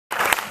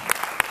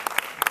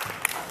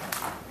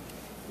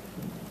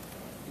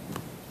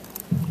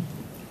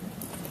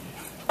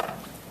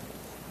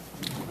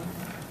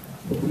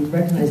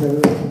recognize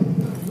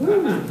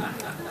everyone.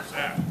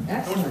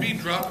 Don't be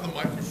dropping the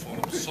microphone.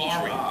 I'm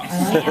sorry.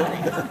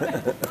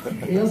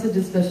 They also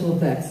did special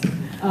effects.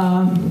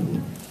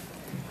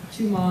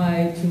 To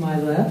my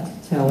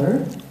left,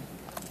 Teller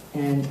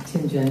and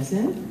Tim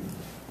Jensen,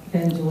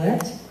 Penn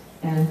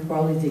and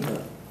Farley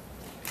Ziegler.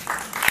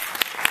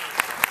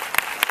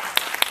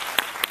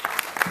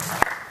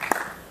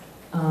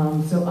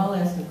 So I'll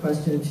ask a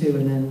question too,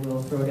 and then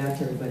we'll throw it out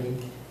to everybody.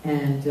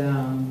 And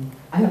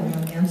I have no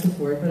answer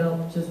for it, but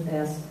I'll just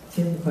ask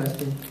Tim the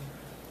question: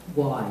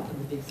 why, in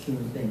the big scheme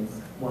of things,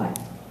 why?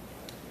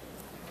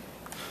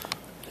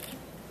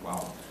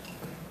 Wow.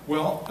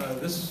 Well,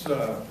 this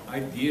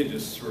idea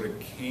just sort of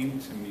came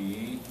to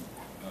me.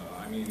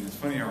 I mean, it's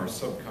funny how our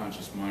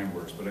subconscious mind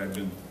works, but I've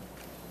been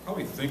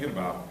probably thinking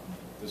about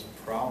this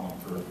problem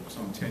for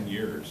some 10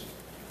 years.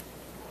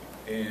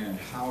 And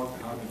how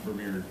did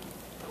vINEER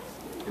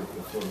get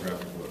the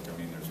photographic look? I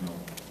mean, there's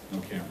no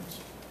cameras.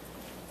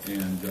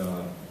 And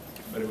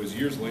but it was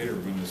years later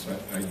when this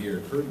idea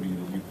occurred to me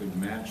that you could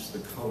match the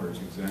colors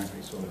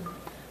exactly. So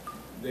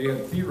they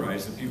had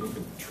theorized that people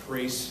could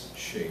trace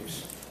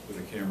shapes with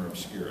a camera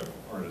obscura.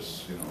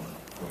 Artists, you know,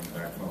 going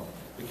back, well,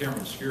 the camera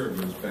obscura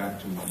goes back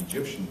to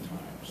Egyptian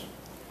times.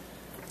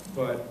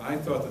 But I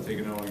thought that they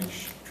could not only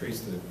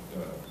trace the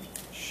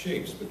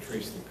shapes, but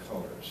trace the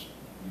colors,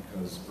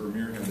 because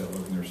vINEER had that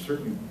look, and there's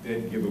certain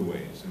dead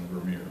giveaways in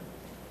vINEER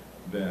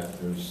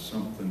that there's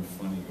something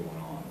funny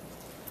going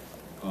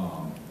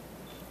on.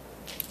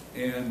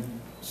 And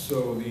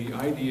so the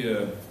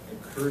idea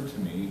occurred to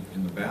me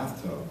in the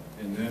bathtub,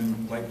 and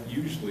then, like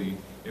usually,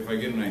 if I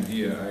get an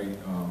idea, I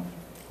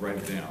write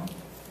it down,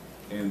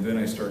 and then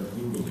I start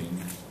Googling,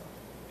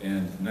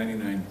 and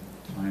 99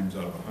 times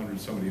out of 100,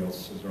 somebody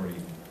else has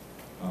already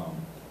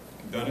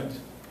done it,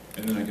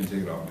 and then I can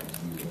take it off my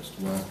to-do list.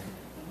 Well,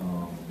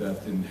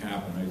 that didn't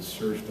happen. I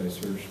searched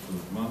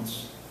for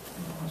months.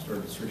 I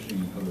started searching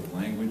in other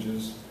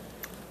languages,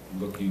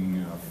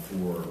 looking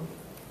for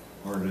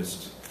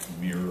artist,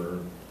 mirror,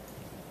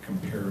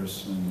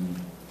 comparison,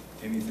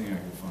 anything I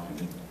could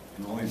find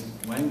in all these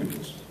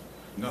languages.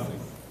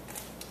 Nothing.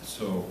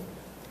 So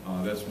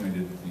that's when I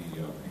did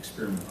the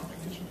experiment on my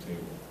kitchen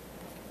table.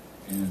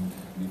 And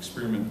the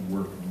experiment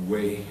worked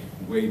way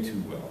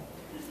too well.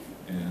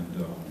 And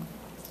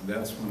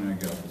that's when I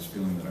got this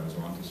feeling that I was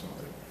onto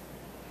something.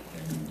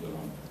 And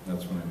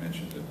that's when I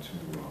mentioned it to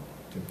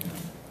Penn.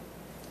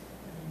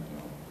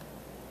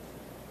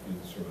 And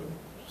it sort of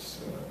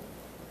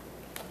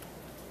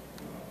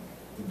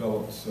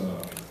developed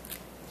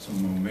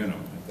some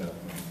momentum at that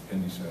point.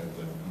 Penn decided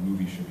that a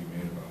movie should be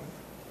made about it.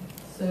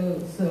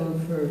 So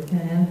for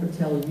Penn and for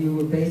Teller, you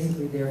were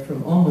basically there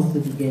from almost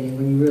the beginning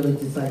when you really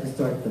decided to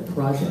start the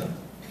project.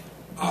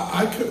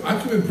 I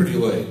came in pretty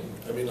late.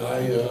 I mean,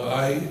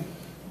 I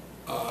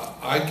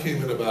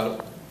came in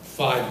about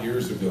 5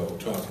 years ago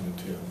talking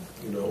to Tim.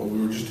 You know, we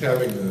were just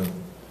having a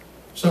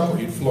supper.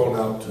 He'd flown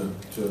out to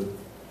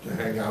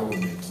hang out with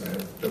me because I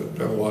had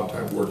spent a lot of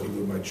time working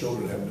with my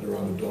children. I hadn't been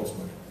around adults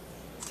much.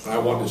 I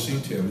wanted to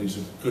see Tim. He's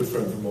a good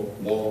friend from a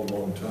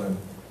long time.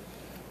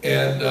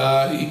 And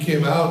he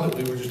came out and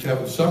we were just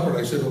having supper, and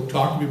I said, well,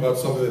 talk to me about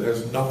something that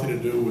has nothing to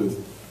do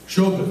with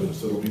show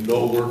business. There'll be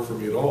no work for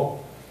me at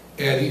all.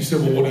 And he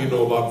said, well, what do you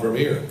know about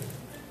vINEER?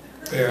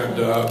 And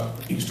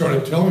he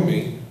started telling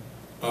me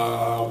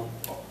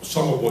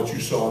some of what you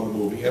saw in the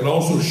movie, and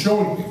also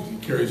showing me, he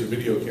carries a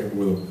video camera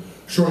with him,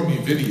 showing me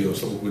video,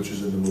 some of which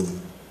is in the movie.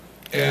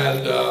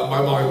 And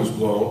my mind was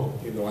blown.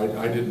 You know,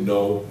 I didn't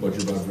know much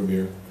about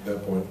vINEER at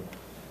that point.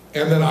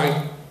 And then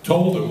I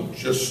told him,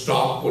 just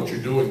stop what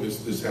you're doing,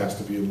 this has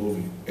to be a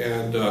movie.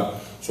 And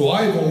so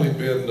I've only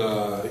been,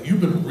 you've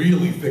been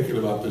really thinking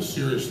about this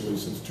seriously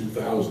since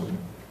 2000.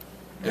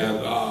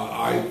 And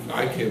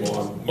I came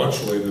on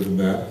much later than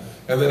that.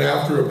 And then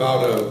after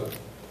about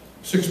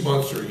 6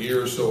 months or a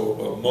year or so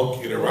of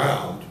monkeying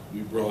around,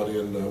 we brought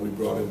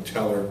in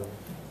Teller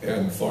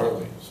and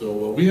Farley.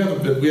 So we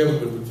haven't been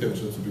with Tim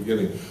since the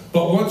beginning.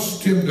 But once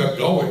Tim got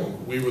going,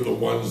 we were the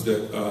ones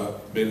that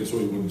made it so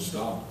he wouldn't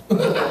stop. I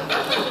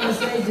was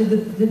going to say,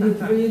 did the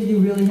three of you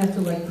really have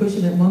to like push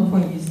him? At one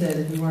point you said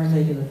if you weren't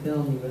making the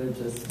film, you would have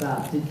just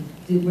stopped.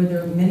 Were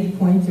there many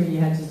points where you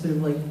had to sort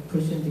of like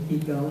push him to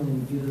keep going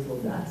and do this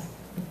little dots?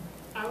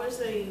 I was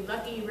the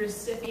lucky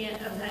recipient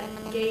of that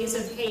gaze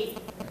of hate.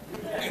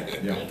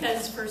 Yeah.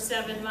 Because for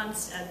 7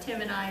 months,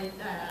 Tim and I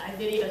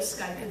video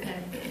Skyped with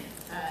him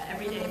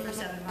every day for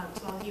 7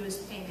 months while he was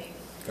painting.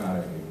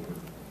 God,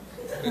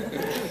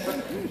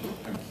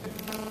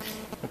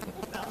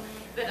 well,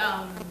 but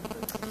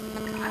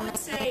I would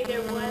say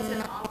there was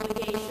an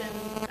obligation.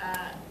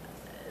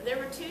 There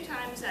were 2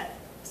 times that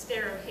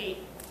stare of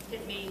hate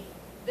hit me.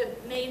 The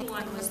main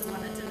one was the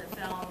one that's in the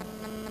film.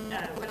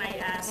 When I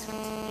asked,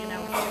 you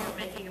know, if you were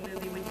making a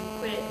movie, would you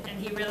quit? And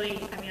he really,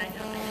 I mean, I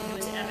think it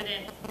was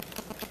evident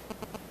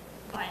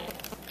by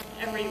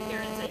every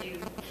appearance that you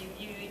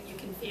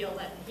can feel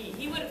that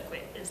he would have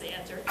quit is the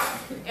answer.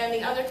 And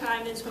the other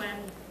time is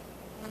when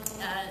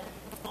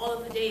all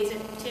of the days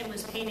that Tim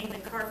was painting the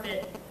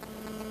carpet,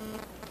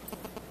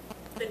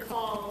 the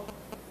call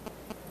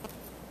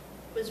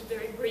was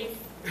very brief.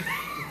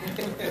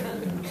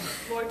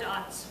 More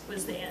dots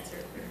was the answer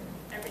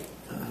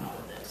for all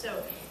of this.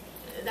 So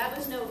that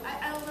was no.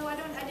 Although I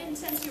didn't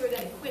sense you were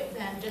going to quit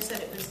then. Just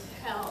that it was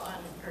hell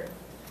on earth.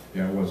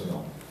 Yeah, it was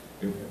hell.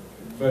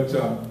 But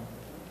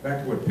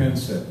back to what Penn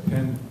said.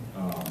 Penn,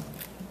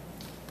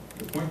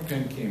 the point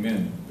Penn came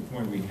in, the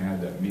point we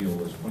had that meal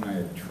was when I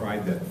had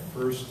tried that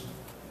first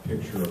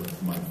picture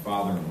of my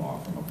father-in-law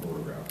from a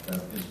photograph.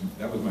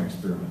 That was my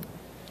experiment.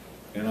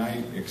 And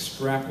I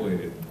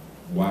extrapolated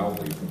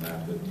wildly from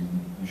that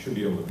you should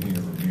be able to paint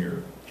a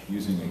Vermeer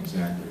using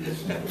exactly the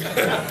same.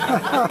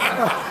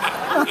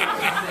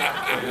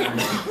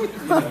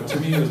 And, to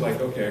me, it was like,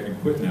 okay, I can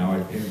quit now. I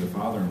painted the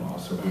father-in-law,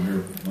 so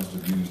Vermeer must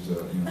have used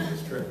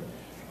this trick.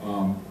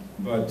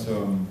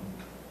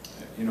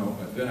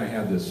 Then I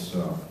had this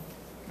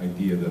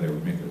idea that I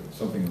would make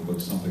something that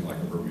looked something like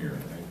a Vermeer.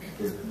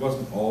 It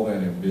wasn't all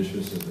that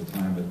ambitious at the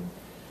time, but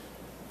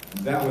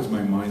that was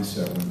my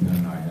mindset when Penn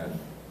and I had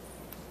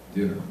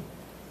dinner,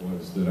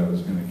 was that I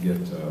was going to get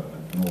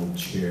an old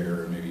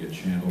chair, maybe a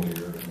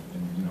chandelier,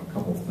 and a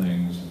couple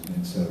things,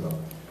 and set it up.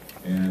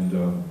 And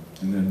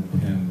then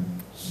Penn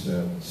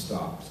said,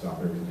 stop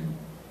everything.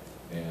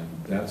 And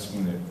that's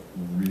when it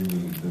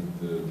really,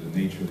 the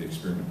nature of the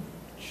experiment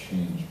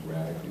changed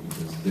radically,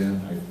 because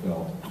then I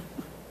felt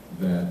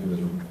that it was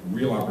a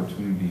real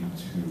opportunity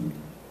to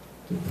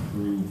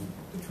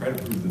try to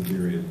prove the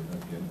theory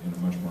in a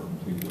much more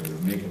complete way, to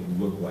make it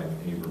look like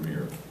a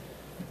Vermeer.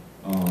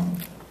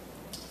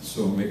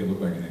 So make it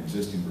look like an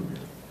existing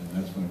Vermeer. And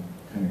that's when it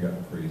kind of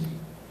got crazy.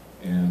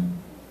 And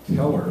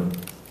Teller,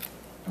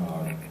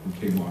 who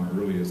came on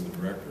early as the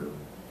director,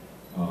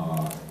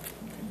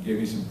 gave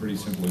me some pretty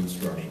simple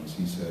instructions.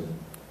 He said,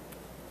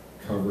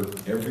 cover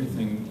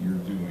everything you're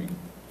doing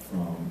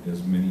from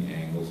as many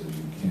angles as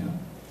you can.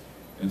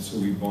 And so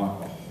we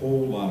bought a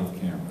whole lot of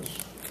cameras,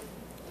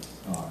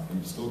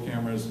 still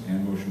cameras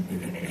and motion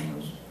picture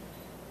cameras,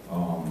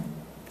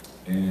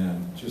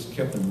 and just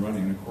kept them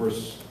running. And of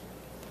course,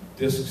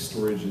 disk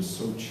storage is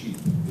so cheap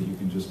that you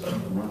can just keep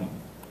running.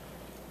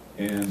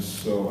 And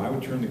so I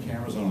would turn the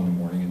cameras on in the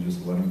morning and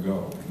just let them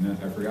go. And then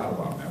I forgot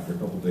about them. After a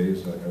couple of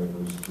days, I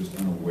was just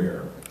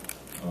unaware,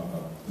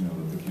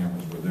 that the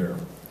cameras were there.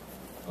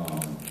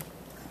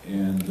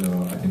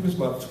 I think it was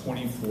about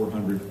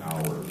 2,400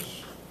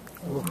 hours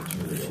of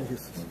material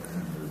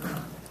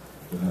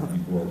that had to be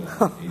boiled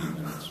down in 80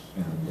 minutes.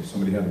 And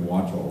somebody had to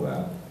watch all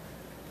that.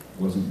 It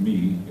wasn't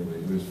me.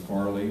 It was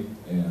Farley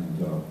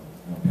and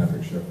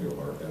Patrick Sheffield,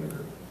 our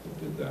editor, that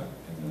did that.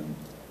 And then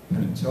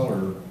Penn and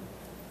Teller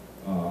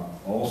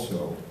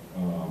also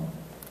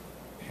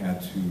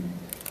had to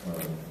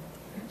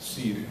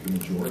see the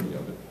majority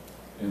of it.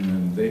 And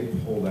then they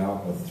pulled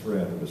out a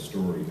thread of a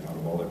story out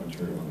of all that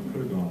material. And it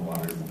could have gone a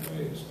lot of different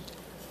ways.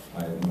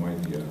 I have no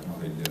idea how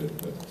they did it,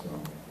 but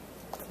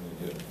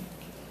they did.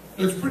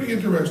 It's pretty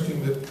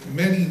interesting that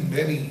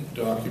many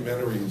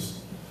documentaries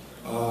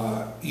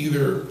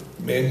either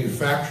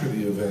manufacture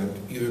the event,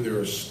 either they're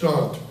a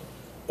stunt,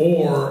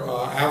 or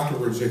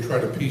afterwards they try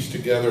to piece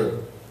together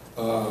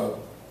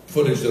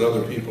footage that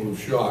other people have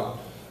shot.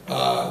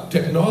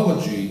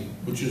 Technology,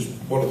 which is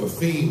one of the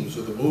themes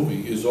of the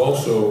movie, is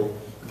also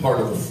part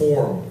of the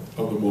form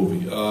of the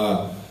movie.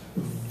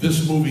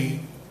 This movie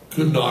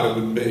could not have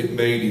been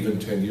made even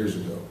 10 years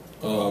ago.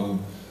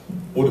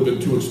 Would have been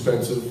too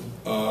expensive.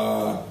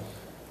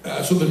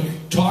 So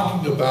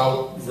talking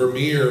about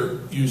Vermeer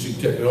using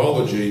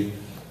technology,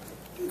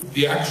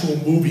 the actual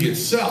movie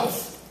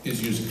itself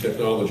is using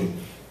technology.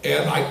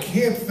 And I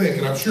can't think,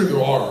 and I'm sure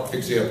there are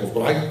examples,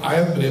 but I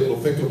haven't been able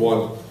to think of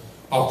one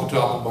off the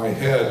top of my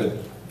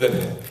head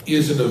that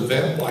is an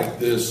event like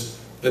this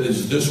that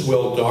is this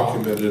well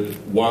documented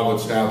while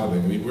it's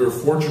happening. I mean, we were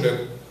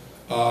fortunate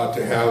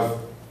to have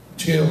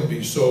Tim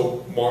be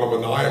so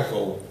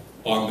monomaniacal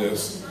on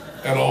this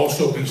and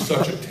also be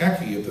such a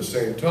techie at the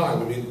same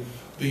time. I mean,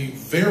 the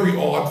very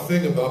odd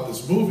thing about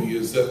this movie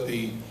is that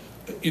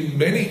in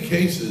many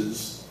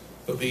cases,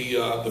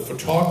 the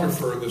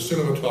photographer, the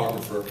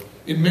cinematographer,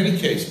 in many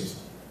cases,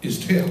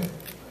 is Tim.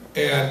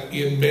 And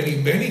in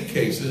many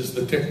cases,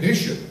 the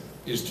technician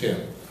is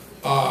Tim.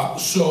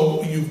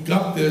 So you've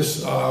got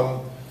this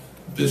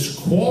this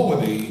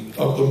quality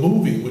of the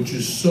movie, which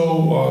is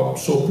so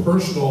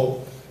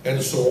personal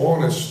and so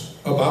honest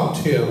about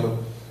Tim,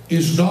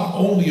 is not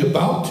only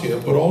about Tim,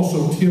 but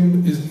also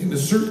Tim is, in a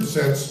certain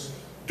sense,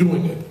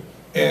 doing it.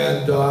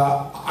 And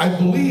I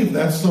believe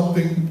that's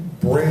something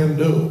brand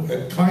new,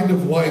 and kind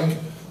of like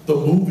the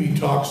movie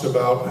talks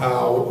about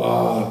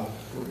how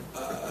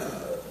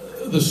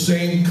the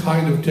same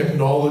kind of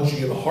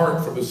technology and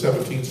heart from the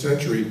 17th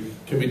century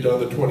can be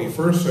done in the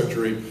 21st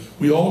century.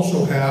 We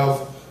also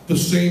have the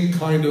same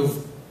kind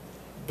of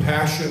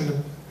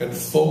passion and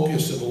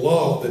focus and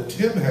love that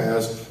Tim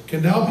has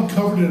can now be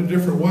covered in a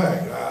different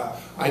way.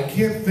 I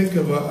can't think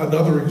of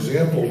another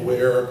example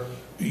where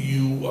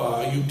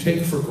you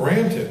take for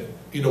granted.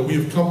 You know,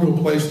 we've come to a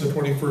place in the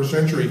 21st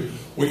century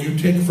where you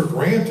take for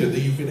granted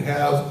that you can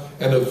have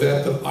an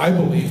event that I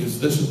believe is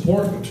this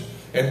important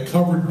and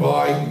covered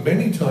by,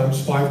 many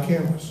times, 5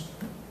 cameras.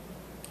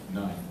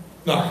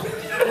 No,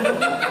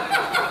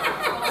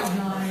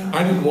 Nine.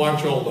 I didn't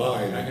watch all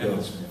 9. I had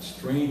this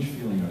strange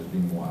feeling I was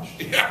being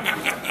watched.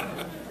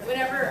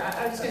 Whenever,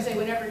 I was just going to say,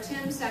 whenever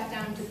Tim sat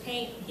down to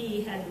paint,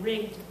 he had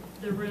rigged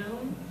the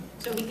room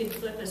so he could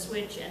flip a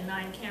switch, and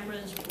 9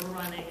 cameras were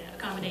running, a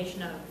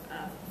combination of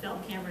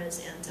film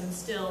cameras and some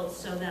stills,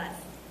 so that,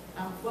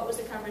 what was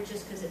the coverage,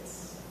 just because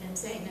it's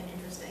insane and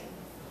interesting?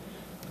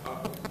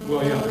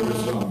 Well, yeah,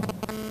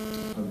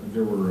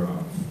 there were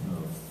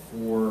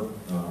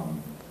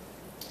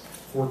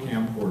 4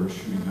 camcorders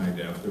shooting high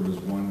def. There was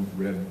one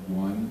red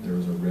one, there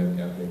was a red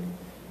Epic,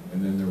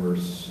 and then there were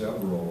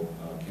several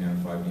Canon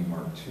 5D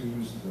Mark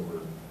IIs that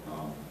were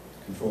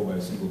controlled by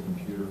a single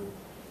computer,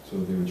 so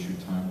they would shoot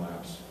time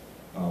lapse,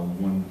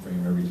 1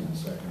 frame every 10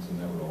 seconds, and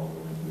that would all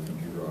go into the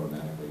computer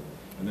automatically.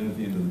 And then at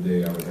the end of the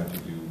day, I would have to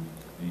do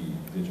the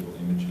digital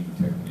imaging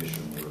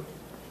technician work,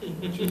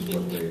 which is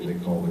what they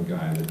call the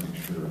guy that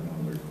makes sure none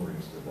of the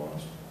recordings get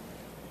lost.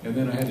 And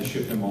then I had to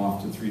ship him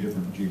off to 3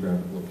 different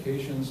geographic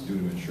locations due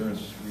to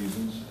insurance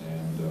reasons,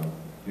 and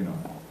you know,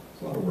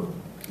 it's a lot of work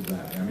to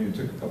that. I mean, it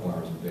took a couple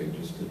hours a day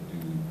just to do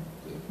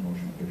the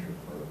motion picture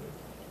part of it.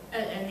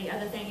 And the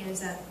other thing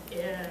is that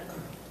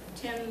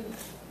Tim,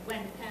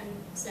 when Penn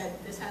said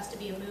this has to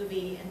be a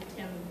movie, and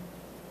Tim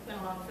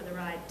went along for the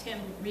ride, Tim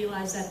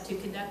realized that to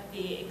conduct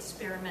the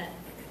experiment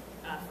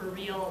for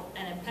real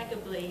and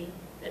impeccably,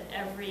 that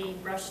every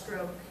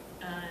brushstroke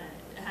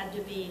had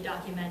to be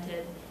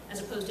documented, as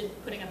opposed to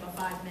putting up a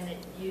 5-minute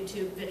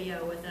YouTube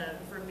video with a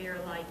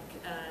vINEER-like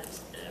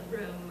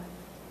room.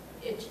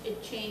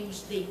 It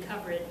changed the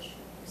coverage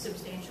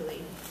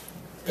substantially.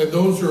 And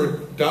those who are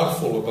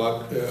doubtful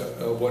about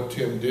what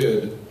Tim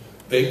did,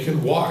 they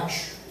can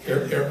watch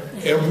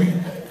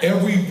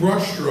every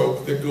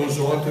brushstroke that goes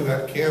onto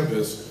that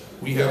canvas.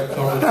 We have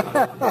covered in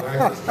multiple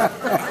languages.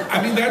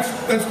 I mean,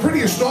 that's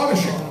pretty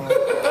astonishing.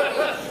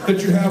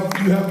 That you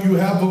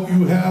have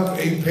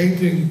a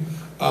painting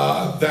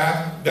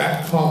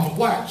that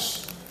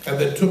complex and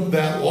that took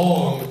that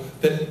long.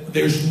 That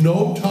there's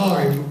no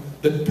time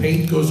that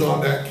paint goes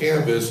on that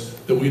canvas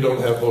that we don't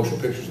have motion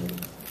pictures of.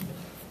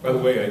 By the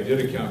way, I did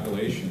a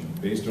calculation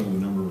based on the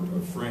number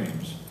of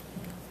frames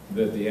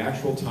that the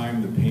actual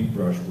time the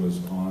paintbrush was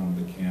on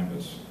the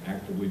canvas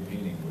actively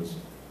painting was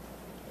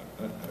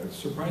a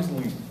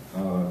surprisingly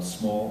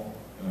small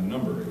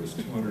number. It was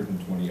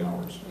 220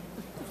 hours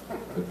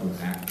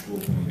of actual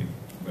painting,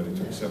 but it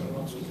took 7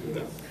 months to do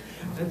that.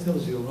 That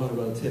tells you a lot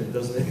about Tim,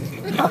 doesn't it?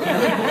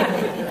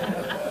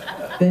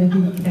 Then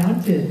he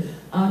counted.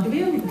 Do we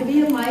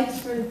have mics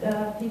for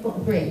people?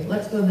 Great.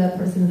 Let's go to that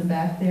person in the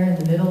back there, in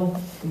the middle.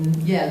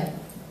 Yeah,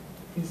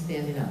 who's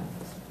standing up?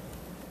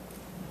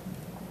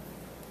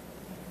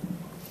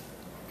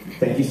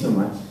 Thank you so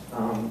much.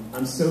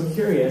 I'm so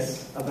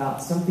curious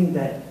about something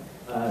that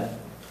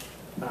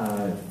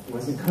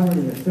wasn't covered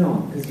in the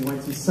film, because you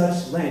went to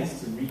such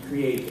lengths to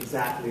recreate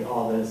exactly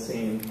all the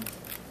same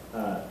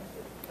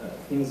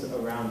things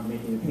around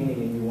making the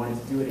painting, and you wanted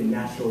to do it in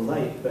natural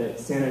light, but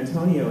San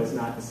Antonio is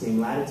not the same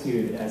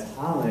latitude as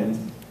Holland,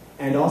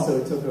 and also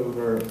it took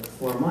over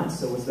 4 months.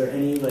 So was there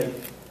any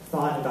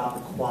thought about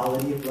the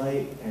quality of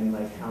light and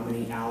how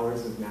many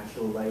hours of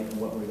natural light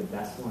and what were the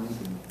best ones?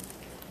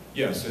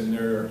 Yes, and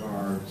there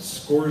are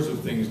scores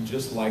of things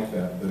just like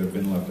that that have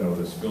been left out of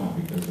this film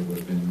because it would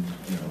have been,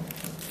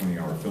 a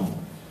 20-hour film.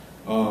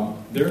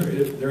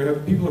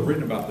 People have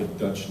written about the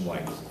Dutch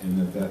light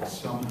and that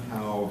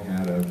somehow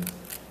had a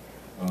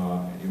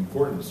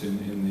importance in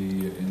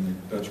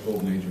the Dutch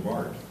Golden Age of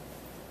art.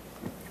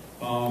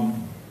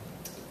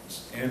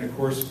 And of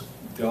course,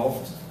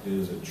 Delft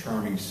is a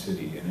charming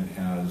city, and it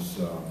has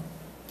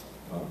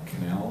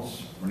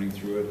canals running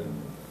through it,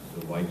 and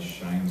the light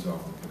shines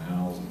off the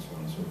canals and so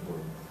on and so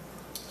forth.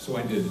 So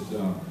I did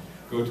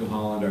go to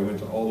Holland. I went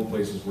to all the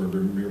places where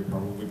vINEER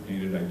probably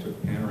painted. I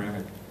took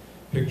panoramic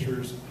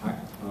pictures,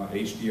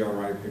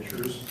 HDRI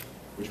pictures,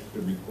 which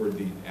could record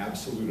the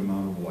absolute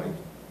amount of light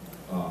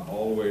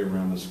all the way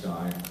around the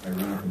sky. I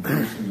ran a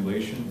computer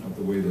simulation of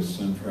the way the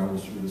sun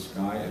travels through the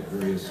sky at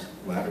various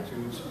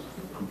latitudes,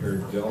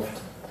 compared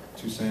Delft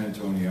to San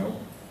Antonio.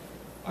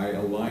 I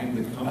aligned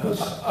the compass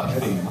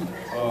heading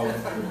of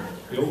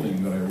the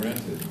building that I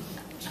rented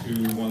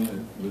to one that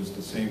was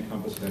the same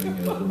compass heading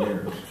as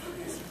vINEER's.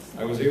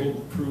 I was able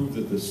to prove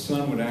that the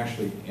sun would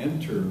actually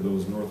enter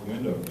those north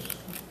windows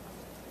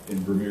in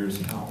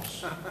vINEER's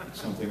house,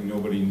 something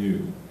nobody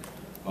knew.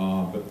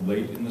 But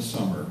late in the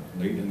summer,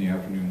 late in the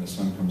afternoon, the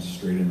sun comes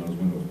straight in those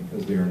windows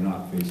because they are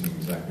not facing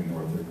exactly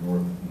north, they're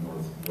north and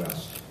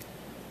northwest.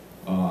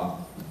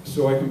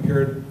 So I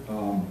compared,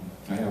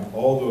 I have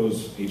all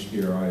those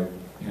HDRI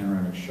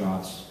panoramic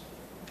shots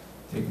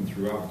taken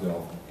throughout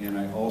Delft, and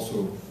I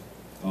also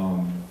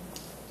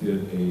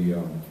did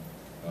a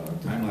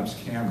time-lapse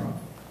camera,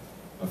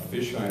 a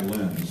fisheye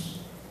lens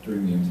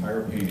during the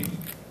entire painting.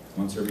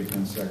 Once every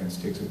 10 seconds,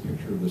 takes a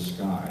picture of the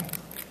sky,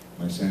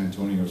 my San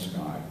Antonio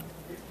sky,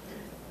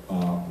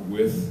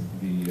 with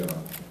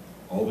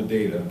all the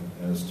data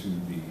as to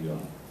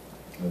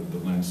the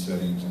lens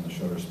settings and the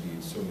shutter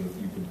speeds, so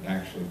that you could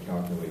actually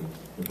calculate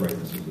the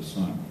brightness of the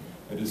sun.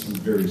 I did some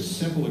very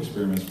simple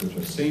experiments, which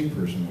a sane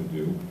person would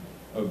do,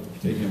 of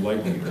taking a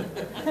light meter.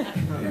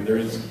 And there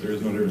is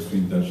no difference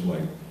between Dutch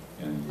light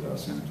and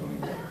San Antonio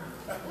light,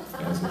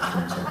 as it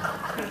turns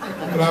out.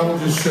 And I will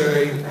just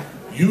say,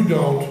 you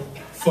don't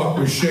fuck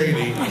with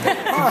Shady,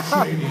 because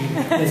Shady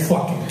will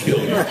fucking kill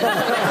you.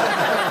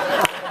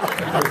 That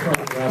was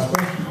probably the last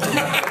question.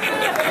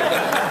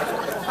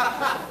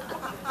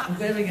 I'm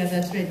glad we got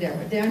that straight there.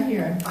 But down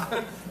here.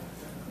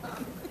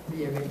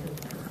 Yeah, right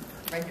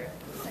there.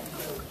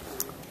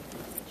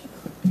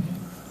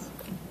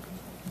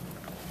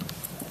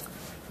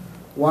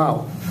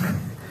 Wow.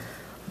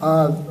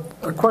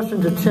 A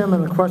question to Tim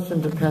and a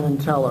question to Penn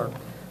and Teller.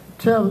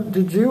 Tim,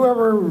 did you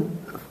ever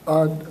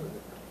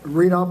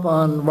read up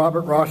on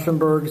Robert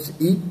Rauschenberg's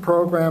EAT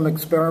program,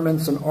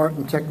 Experiments in Art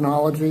and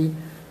Technology?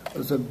 It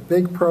was a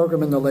big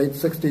program in the late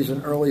 60s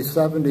and early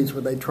 70s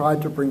where they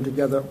tried to bring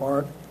together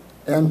art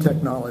and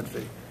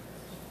technology.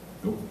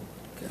 Nope.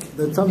 Okay.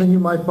 That's something you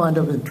might find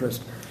of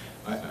interest.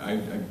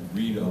 I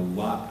read a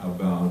lot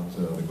about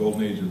the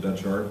golden age of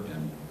Dutch art,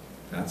 and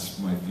that's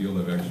my field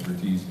of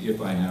expertise,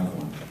 if I have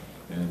one.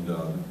 And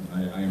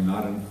I am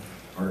not an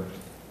art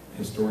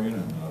historian,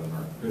 I'm not an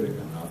art critic,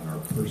 I'm not an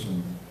art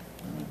person,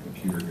 I'm a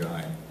computer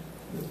guy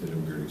that did a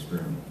weird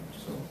experiment.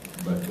 So,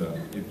 but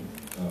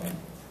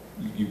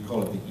you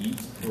call it the EAT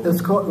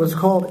program? It was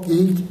called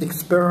EAT,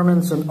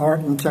 Experiments in Art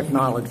and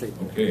Technology.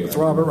 Okay. It's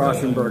Robert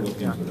Rauschenberg.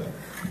 Yeah.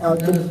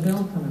 There's a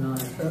film coming on.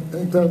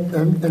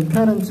 And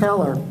Penn and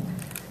Teller,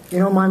 you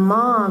know, my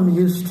mom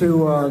used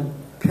to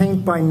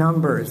paint by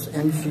numbers,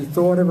 and she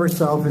thought of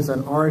herself as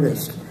an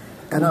artist.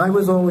 And I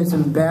was always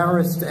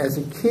embarrassed as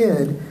a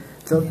kid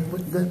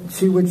that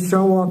she would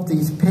show off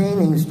these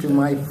paintings to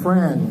my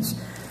friends.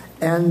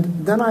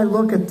 And then I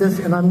look at this,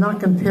 and I'm not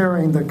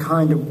comparing the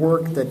kind of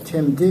work that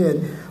Tim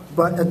did,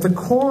 but at the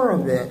core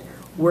of it,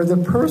 where the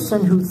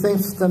person who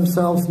thinks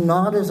themselves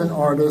not as an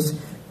artist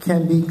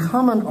can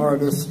become an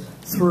artist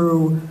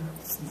through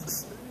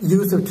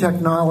use of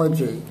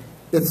technology.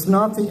 It's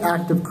not the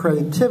act of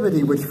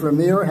creativity which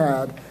Vermeer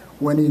had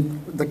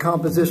when the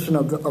composition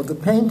of the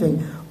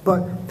painting,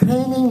 but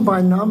painting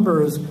by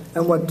numbers.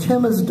 And what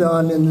Tim has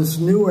done in this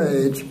new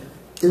age,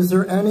 is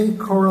there any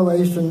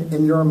correlation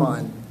in your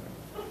mind?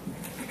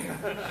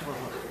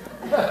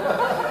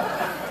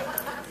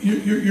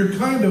 You're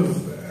kind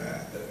of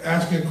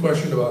asking a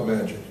question about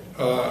magic,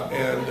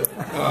 and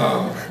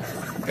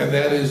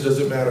that is, does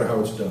it matter how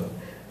it's done?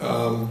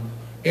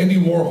 Andy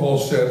Warhol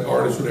said,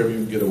 art is whatever you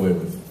can get away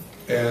with.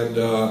 And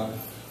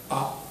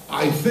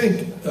I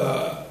think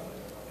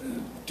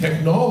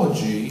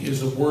technology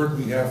is a word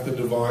we have to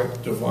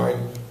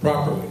define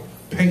properly.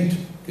 Paint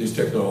is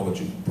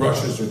technology.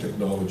 Brushes are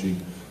technology.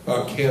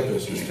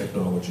 Canvas is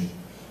technology.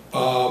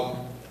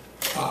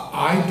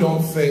 I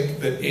don't think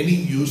that any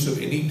use of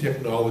any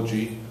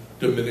technology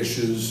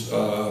diminishes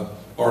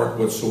art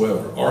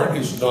whatsoever. Art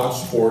is not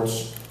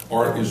sports.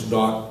 Art is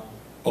not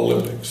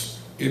Olympics.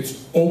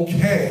 It's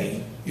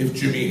okay if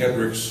Jimi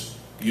Hendrix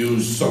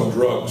used some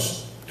drugs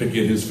to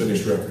get his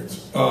finished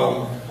records.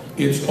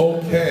 It's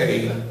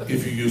okay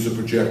if you use a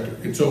projector.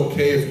 It's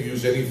okay if you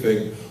use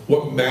anything.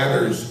 What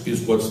matters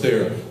is what's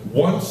there.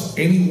 Once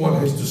anyone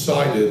has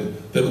decided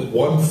that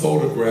one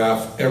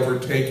photograph ever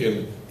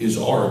taken is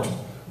art,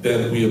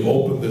 then we have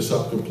opened this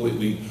up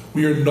completely.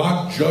 We are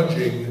not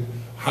judging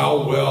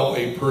how well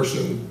a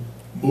person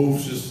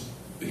moves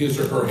his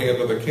or her hand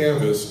on the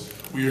canvas.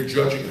 We are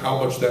judging how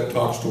much that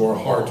talks to our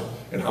heart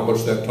and how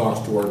much that talks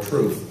to our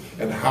truth.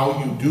 And how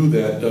you do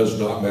that does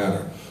not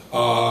matter.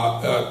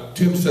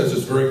 Tim says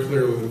it's very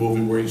clear in the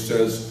movie where he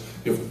says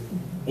if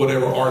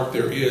whatever art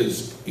there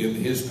is in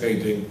his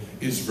painting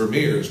is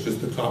Vermeer's, because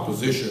the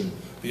composition,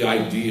 the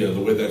idea, the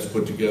way that's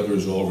put together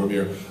is all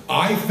Vermeer.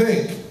 I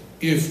think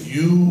if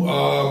you,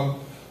 I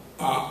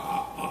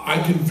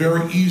can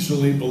very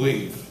easily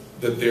believe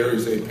that there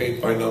is a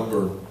paint by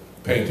number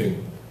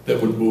painting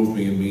that would move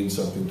me and mean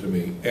something to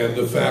me. And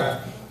the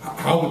fact,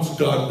 how it's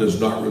done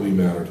does not really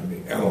matter to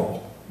me at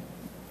all.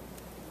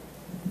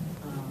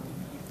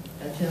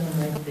 That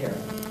gentleman right there.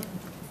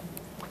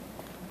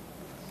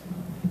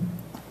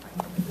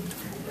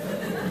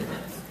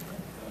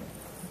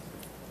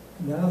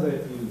 Now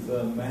that you've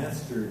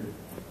mastered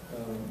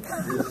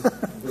this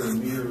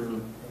Vermeer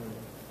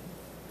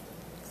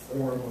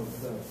form of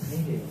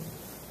painting,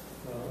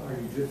 are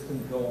you just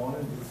going to go on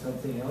and do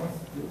something else?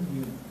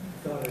 You've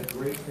got a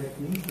great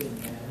technique in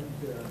hand.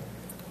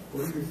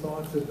 What are your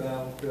thoughts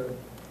about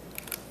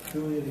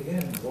doing it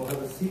again? We'll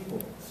have a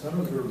sequel, Son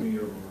of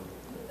Vermeer, or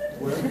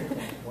whatever you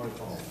want to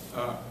call it.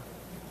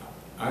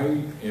 I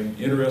am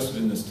interested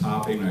in this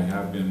topic, and I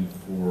have been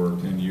for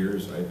 10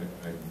 years. I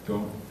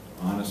don't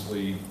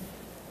honestly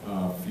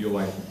feel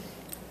like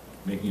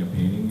making a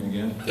painting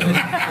again, to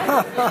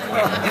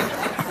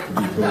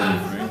be totally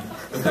frank.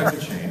 But that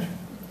could change.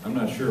 I'm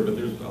not sure, but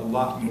there's a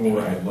lot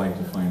more I'd like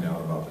to find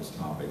out about this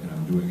topic, and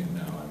I'm doing it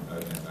now.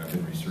 I've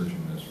been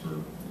researching this for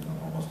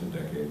almost a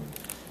decade,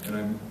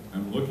 and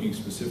I'm looking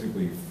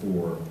specifically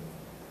for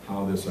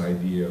how this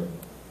idea,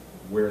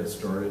 where it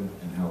started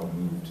and how it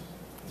moved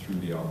through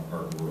the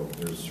art world.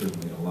 There's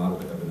certainly a lot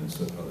of evidence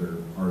that other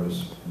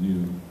artists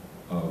knew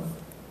of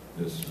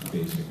this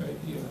basic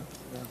idea.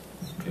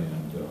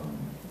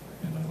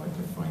 And I'd like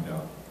to find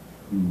out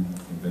who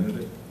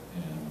invented it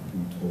and who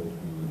told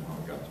who and how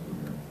it got to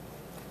vINEER.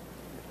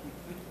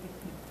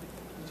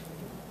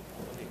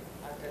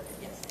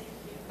 Yes, thank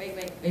you.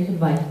 Wait for the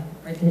mic.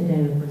 Right to hit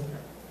down the first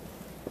part.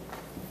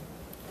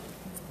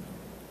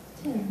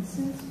 Tim,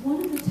 since one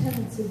of the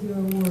tenets of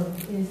your work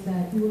is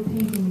that you were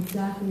painting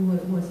exactly what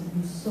it was that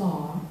you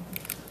saw,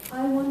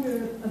 I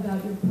wonder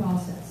about your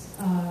process,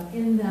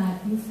 in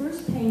that you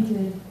first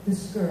painted the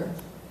skirt,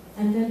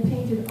 and then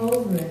painted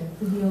over it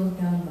the heel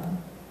gamba,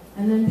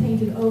 and then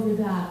painted over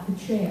that the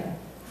chair.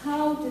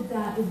 How did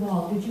that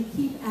evolve? Did you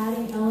keep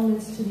adding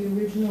elements to the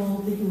original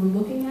that you were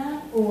looking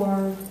at,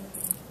 or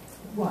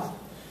what?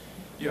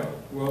 Yeah,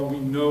 well, we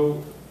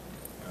know,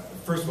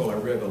 first of all, I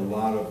read a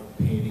lot of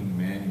painting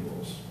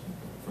manuals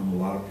from a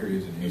lot of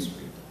periods in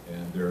history,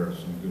 and there are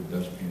some good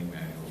Dutch painting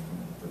manuals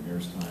from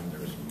Vermeer's time.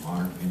 There are some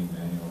modern painting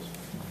manuals.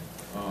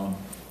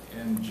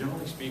 And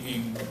generally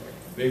speaking,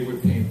 they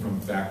would paint from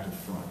back to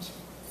front,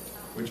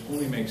 which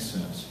only makes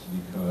sense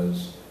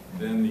because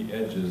then the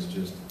edges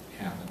just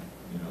happen,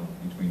 you know,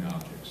 between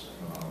objects.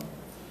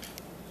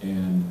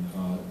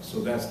 So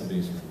that's the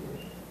basic rule.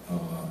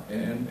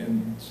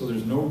 And so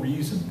there's no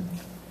reason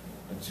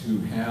to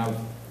have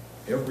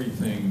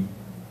everything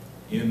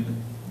in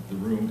the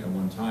room at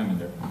one time, and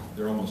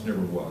there almost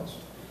never was.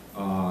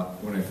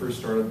 When I first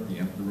started,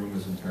 the room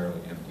was entirely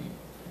empty.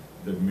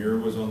 The mirror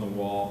was on the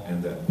wall,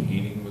 and that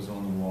painting was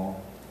on the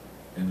wall,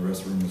 and the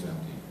rest of the room was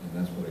empty, and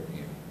that's what I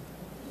painted.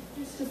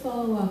 Just to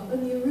follow up,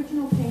 in the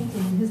original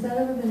painting, has that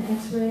ever been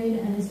x-rayed,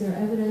 and is there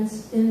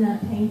evidence in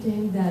that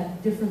painting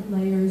that different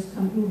layers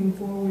moving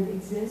forward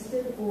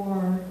existed,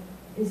 or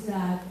is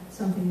that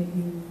something that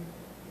you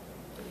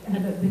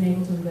have been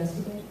able to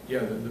investigate? Yeah,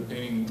 the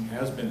painting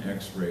has been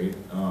x-rayed.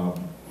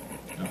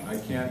 I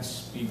can't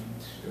speak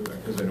to,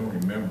 because I don't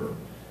remember,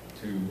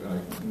 to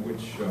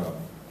which,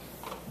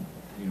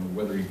 you know,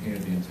 whether he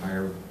painted the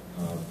entire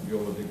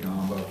viola da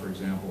gamba, for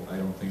example. I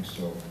don't think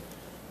so.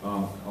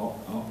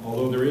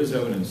 Although there is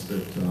evidence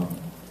that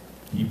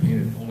he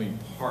painted only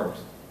part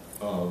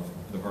of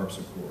the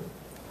harpsichord,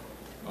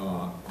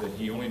 that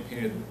he only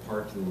painted the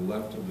part to the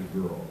left of the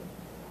girl,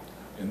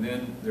 and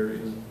then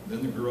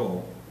the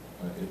girl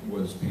it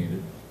was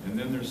painted, and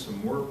then there's some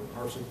more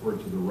harpsichord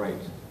to the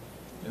right,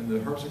 and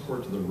the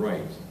harpsichord to the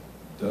right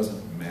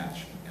doesn't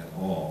match at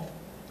all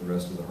the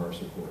rest of the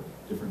harpsichord.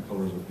 Different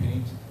colors of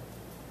paint,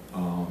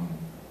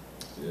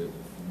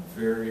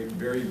 very,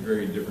 very,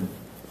 very different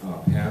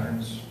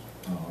patterns.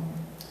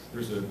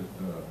 There's the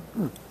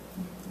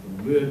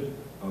lid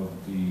of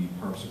the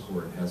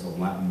harpsichord has a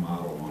Latin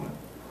motto on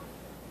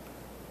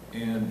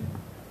it, and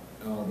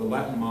the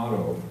Latin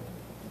motto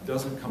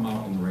doesn't come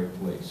out in the right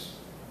place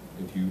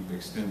if you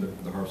extend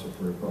the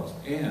harpsichord across.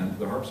 And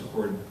the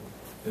harpsichord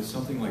is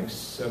something like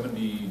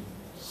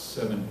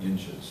 77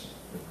 inches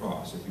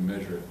across if you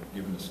measure it,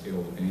 given the scale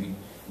of the painting.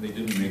 And they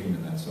didn't make them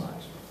in that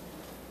size.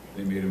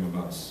 They made them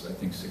about, I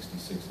think,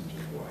 66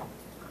 inches wide.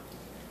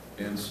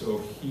 And so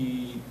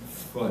he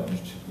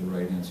fudged the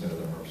right-hand side of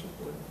the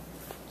harpsichord.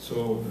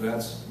 So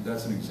that's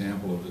an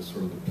example of this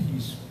sort of the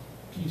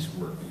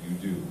piecework that you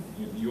do.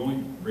 You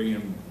only bring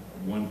in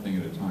one thing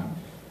at a time.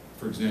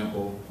 For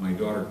example, my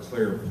daughter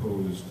Claire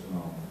posed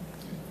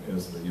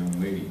as the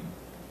young lady,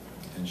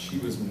 and she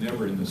was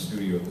never in the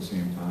studio at the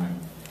same time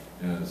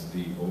as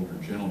the older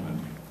gentleman,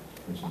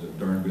 which is a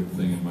darn good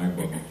thing in my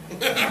book,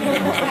 because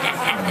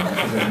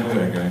I know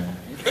that guy.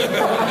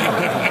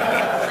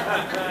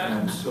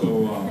 And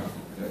so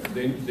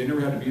they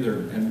never had to be there,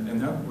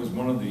 and that was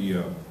one of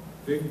the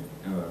big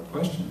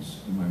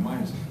questions in my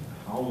mind, is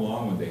how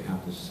long would they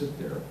have to sit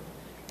there?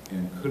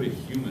 And could a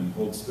human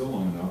hold still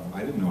long enough?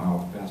 I didn't know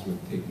how fast it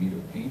would take me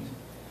to paint.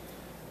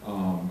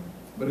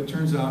 But it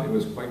turns out it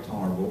was quite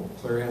tolerable.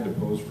 Claire had to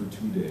pose for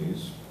 2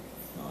 days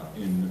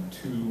in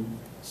 2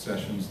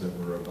 sessions that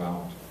were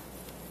about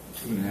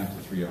 2.5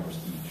 to 3 hours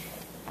each.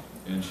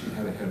 And she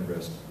had a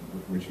headrest,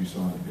 which you saw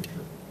in the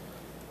picture.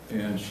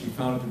 And she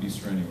found it to be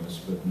strenuous,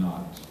 but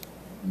not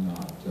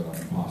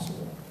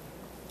impossible.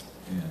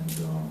 And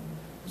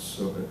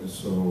so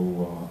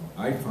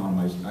I found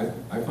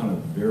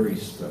it very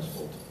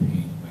stressful to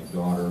paint my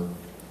daughter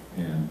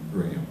and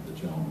Graham, the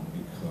gentleman,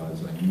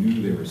 because I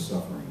knew they were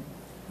suffering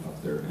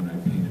up there, and I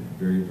painted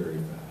very, very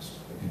fast.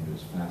 I painted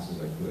as fast as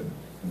I could,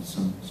 and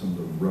some of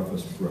the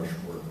roughest brush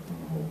work on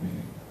the whole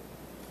painting.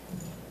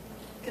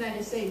 Can I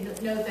just say,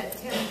 note that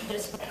Tim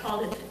just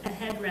called it a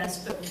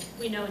headrest, but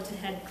we know it's a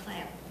head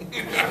clamp.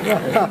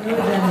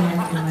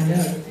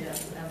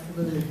 Yes,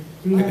 absolutely.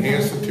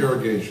 Enhanced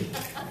interrogation.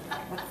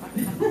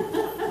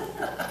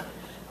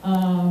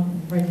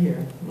 Right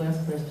here,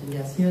 last question.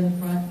 Yes, here in the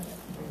front.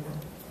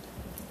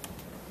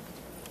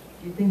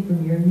 Do you think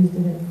Vermeer used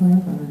a head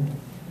clamp on it?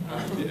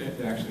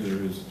 Actually,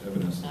 there is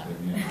evidence that they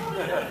did.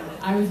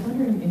 I was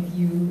wondering if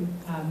you,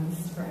 this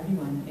is for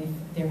everyone, if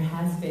there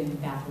has been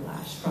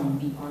backlash from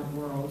the art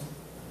world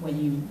when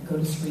you go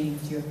to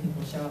screenings, do you have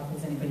people show up?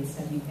 Has anybody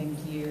said anything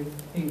to you?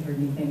 Have you heard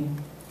anything?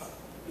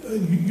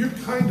 You're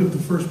kind of the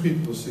first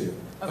people to see it.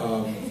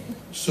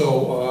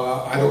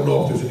 So I don't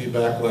know if there's any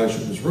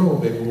backlash in this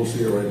room. Maybe we'll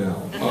see it right now.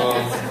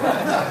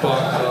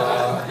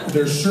 But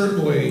there's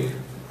certainly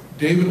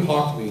David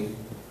Hockney,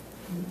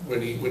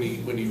 when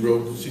he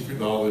wrote Secret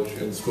Knowledge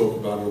and spoke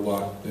about it a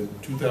lot in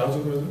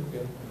 2000, was it?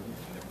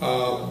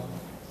 Yeah.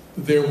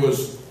 There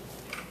was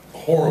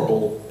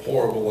horrible,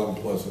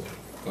 unpleasant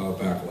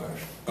backlash.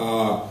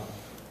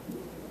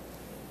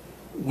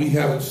 We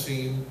haven't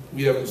seen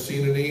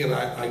any, and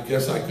I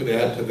guess I could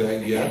add to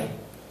that yet,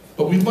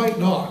 but we might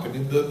not. I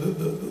mean,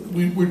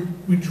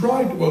 we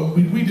tried. Well,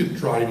 we didn't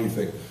try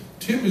anything.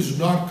 Tim is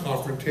not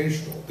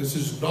confrontational. This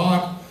is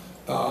not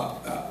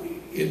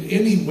in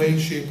any way,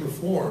 shape, or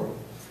form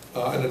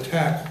an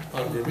attack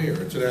on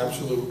vINEER. It's an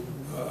absolute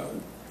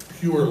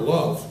pure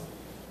love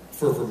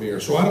for vINEER.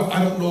 So I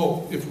don't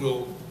know if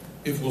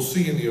we'll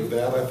see any of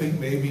that. I think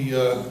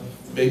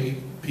maybe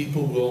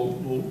people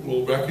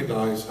will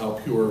recognize how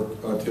pure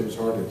Tim's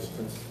heart is.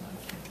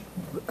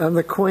 And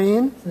the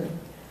Queen?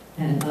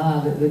 And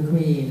the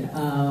Queen.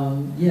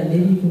 Yeah,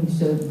 maybe you can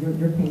show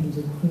your paintings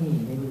of the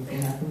Queen. Maybe it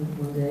can happen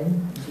one day.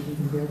 Maybe you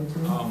can compare the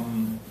two.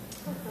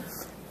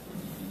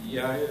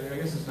 Yeah, I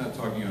guess it's not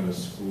talking out of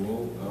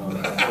school.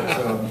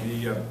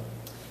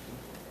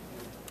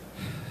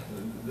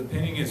 The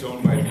painting is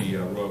owned by the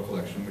Royal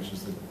Collection, which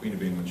is the Queen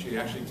of England. She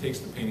actually takes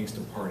the paintings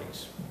to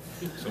parties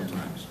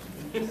sometimes,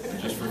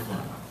 just for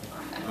fun.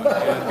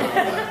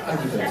 I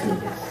do that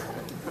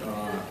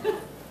too.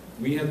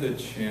 We had the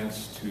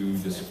chance to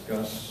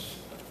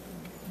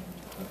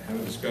have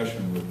a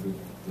discussion with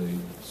the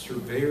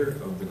surveyor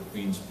of the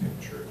Queen's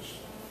pictures,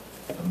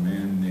 a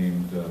man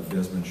named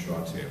Desmond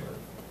Shaw Taylor.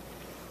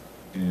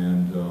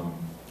 And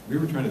we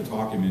were trying to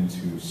talk him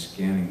into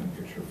scanning the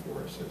picture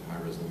for us at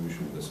high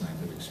resolution with a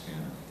scientific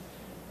scanner.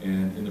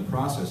 And in the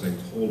process, I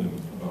told him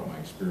about my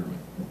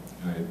experiment.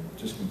 I had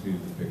just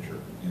completed the picture,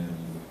 and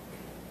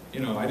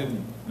I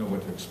didn't know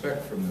what to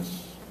expect from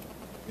this,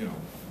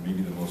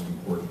 maybe the most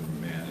important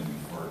man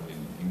in art in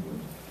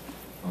England.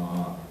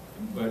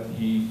 But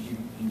he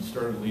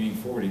started leaning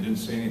forward. He didn't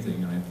say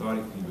anything, and I thought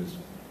he was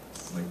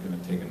like going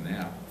to take a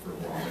nap for a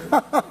while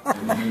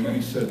there. And then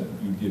he said,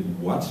 "You did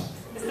what?"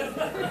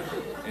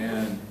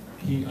 And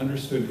he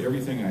understood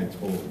everything I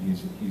told him.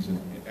 He's an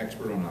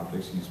expert on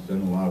optics. He's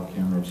done a lot of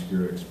camera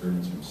obscura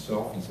experiments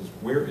himself. He says,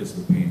 "Where is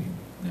the painting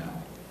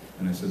now?"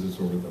 And I says, "It's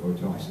over at the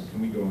hotel." He said,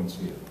 "Can we go and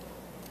see it?"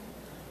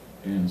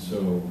 And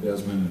so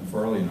Desmond and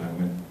Farley and I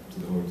went to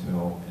the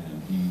hotel,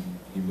 and he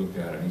looked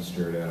at it, he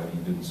stared at it, he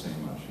didn't say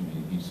much, and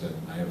he said,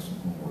 "I have some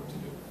homework to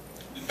do."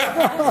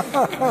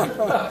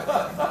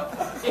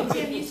 And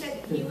Tim, you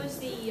said he was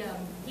he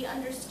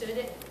understood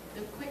it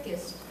the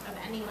quickest of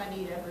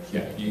anybody you'd ever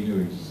seen. Yeah, he knew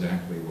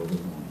exactly what was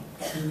going on.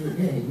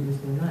 Yeah, he was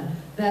going on.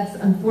 That's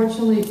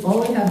unfortunately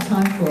all we have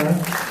time for.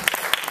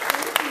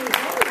 Thank you,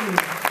 all of you.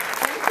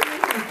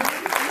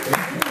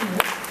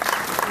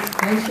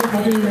 Thanks for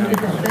coming.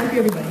 Thank you,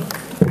 everybody.